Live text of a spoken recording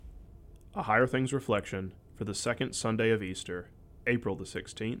A Higher Things Reflection for the second Sunday of Easter, April the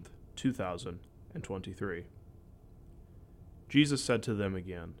 16th, 2023. Jesus said to them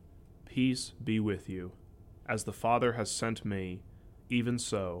again, "Peace be with you. As the Father has sent me, even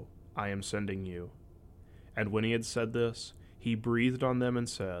so I am sending you." And when he had said this, he breathed on them and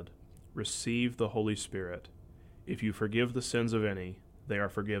said, "Receive the Holy Spirit. If you forgive the sins of any, they are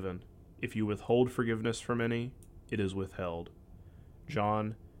forgiven. If you withhold forgiveness from any, it is withheld."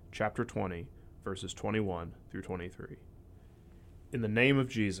 John chapter 20, verses 21 through 23. In the name of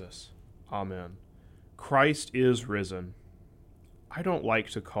Jesus, Amen. Christ is risen. I don't like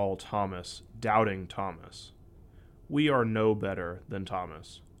to call Thomas Doubting Thomas. We are no better than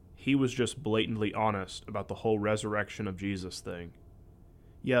Thomas. He was just blatantly honest about the whole resurrection of Jesus thing.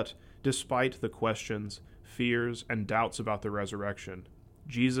 Yet, despite the questions, fears, and doubts about the resurrection,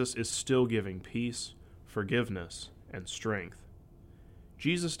 Jesus is still giving peace, forgiveness, and strength.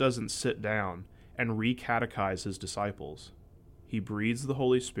 Jesus doesn't sit down and recatechize his disciples. He breathes the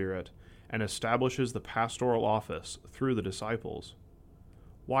Holy Spirit and establishes the pastoral office through the disciples.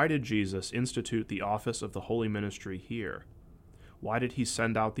 Why did Jesus institute the office of the holy ministry here? Why did he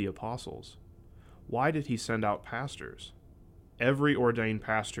send out the apostles? Why did he send out pastors? Every ordained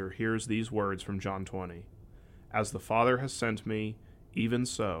pastor hears these words from John 20. "As the Father has sent me, even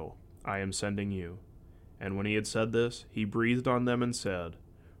so I am sending you." And when he had said this, he breathed on them and said,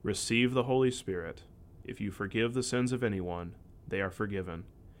 "Receive the Holy Spirit. If you forgive the sins of anyone, they are forgiven.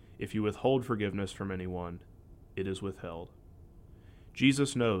 If you withhold forgiveness from anyone, it is withheld."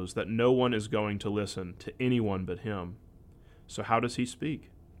 Jesus knows that no one is going to listen to anyone but him. So how does he speak?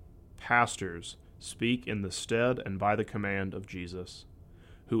 Pastors speak in the stead and by the command of Jesus.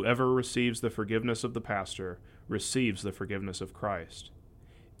 Whoever receives the forgiveness of the pastor receives the forgiveness of Christ.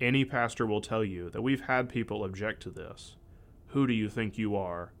 Any pastor will tell you that we've had people object to this. Who do you think you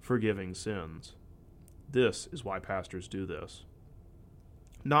are, forgiving sins? This is why pastors do this.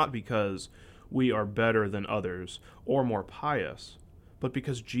 Not because we are better than others or more pious, but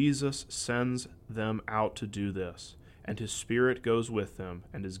because Jesus sends them out to do this, and his Spirit goes with them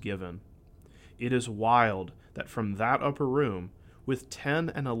and is given. It is wild that from that upper room, with 10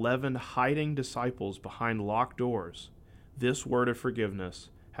 and 11 hiding disciples behind locked doors, this word of forgiveness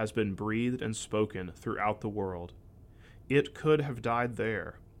has been breathed and spoken throughout the world. It could have died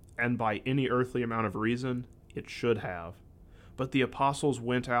there, and by any earthly amount of reason, it should have. But the apostles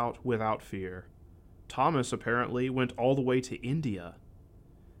went out without fear. Thomas apparently went all the way to India.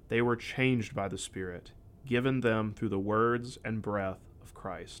 They were changed by the Spirit, given them through the words and breath of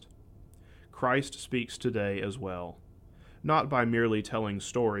Christ. Christ speaks today as well, not by merely telling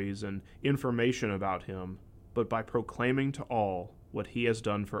stories and information about him, but by proclaiming to all what he has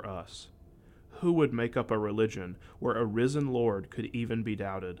done for us. Who would make up a religion where a risen Lord could even be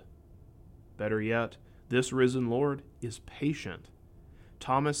doubted? Better yet, this risen Lord is patient.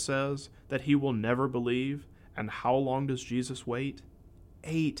 Thomas says that he will never believe, and how long does Jesus wait?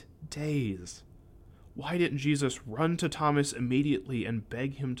 8 days. Why didn't Jesus run to Thomas immediately and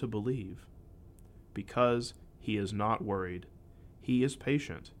beg him to believe? Because he is not worried. He is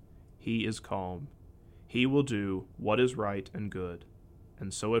patient. He is calm. He will do what is right and good,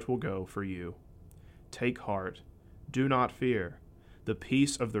 and so it will go for you. Take heart. Do not fear. The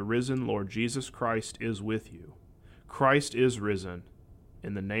peace of the risen Lord Jesus Christ is with you. Christ is risen.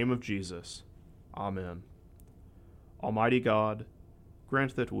 In the name of Jesus, Amen. Almighty God,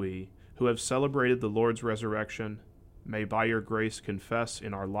 grant that we, who have celebrated the Lord's resurrection, may by your grace confess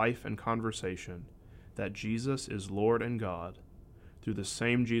in our life and conversation that Jesus is Lord and God, through the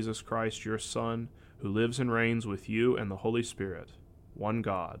same Jesus Christ, your Son, who lives and reigns with you and the Holy Spirit, one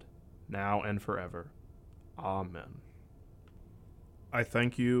God, now and forever. Amen. I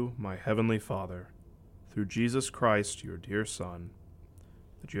thank you, my heavenly Father, through Jesus Christ, your dear Son,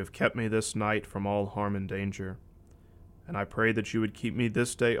 that you have kept me this night from all harm and danger, and I pray that you would keep me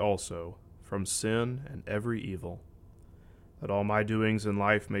this day also from sin and every evil, that all my doings in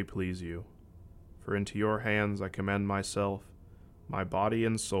life may please you. For into your hands I commend myself, my body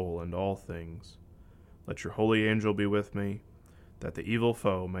and soul, and all things. Let your holy angel be with me, that the evil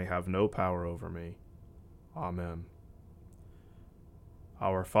foe may have no power over me. Amen.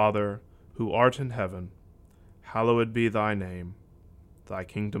 Our Father, who art in heaven, hallowed be thy name. Thy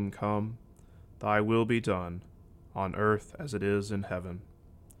kingdom come, thy will be done, on earth as it is in heaven.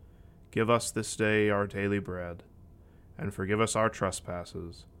 Give us this day our daily bread, and forgive us our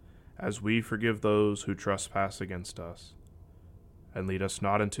trespasses, as we forgive those who trespass against us. And lead us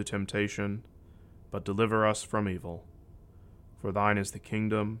not into temptation, but deliver us from evil. For thine is the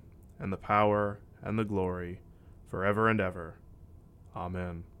kingdom, and the power, and the glory, forever and ever.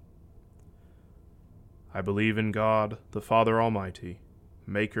 Amen. I believe in God, the Father Almighty,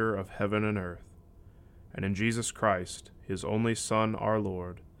 maker of heaven and earth, and in Jesus Christ, his only Son, our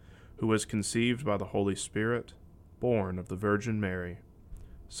Lord, who was conceived by the Holy Spirit, born of the Virgin Mary,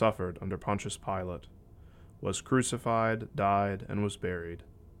 suffered under Pontius Pilate, was crucified, died, and was buried.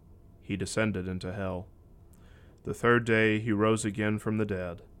 He descended into hell. The third day he rose again from the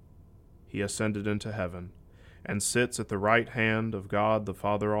dead. He ascended into heaven, and sits at the right hand of God the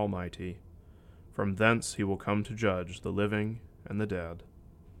Father Almighty. From thence he will come to judge the living and the dead.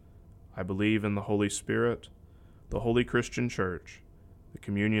 I believe in the Holy Spirit, the holy Christian Church, the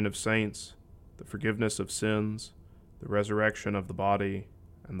communion of saints, the forgiveness of sins, the resurrection of the body,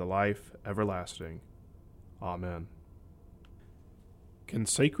 and the life everlasting. Amen. Can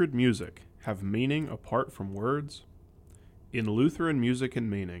sacred music have meaning apart from words? In Lutheran Music and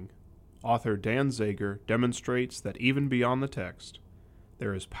Meaning, author Dan Zager demonstrates that even beyond the text,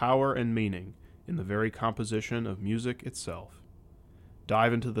 there is power and meaning in the very composition of music itself.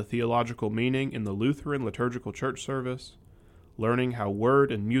 Dive into the theological meaning in the Lutheran liturgical church service, learning how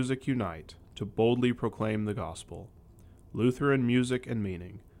word and music unite to boldly proclaim the gospel. Lutheran Music and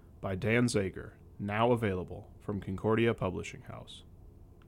Meaning by Dan Zager, now available from Concordia Publishing House.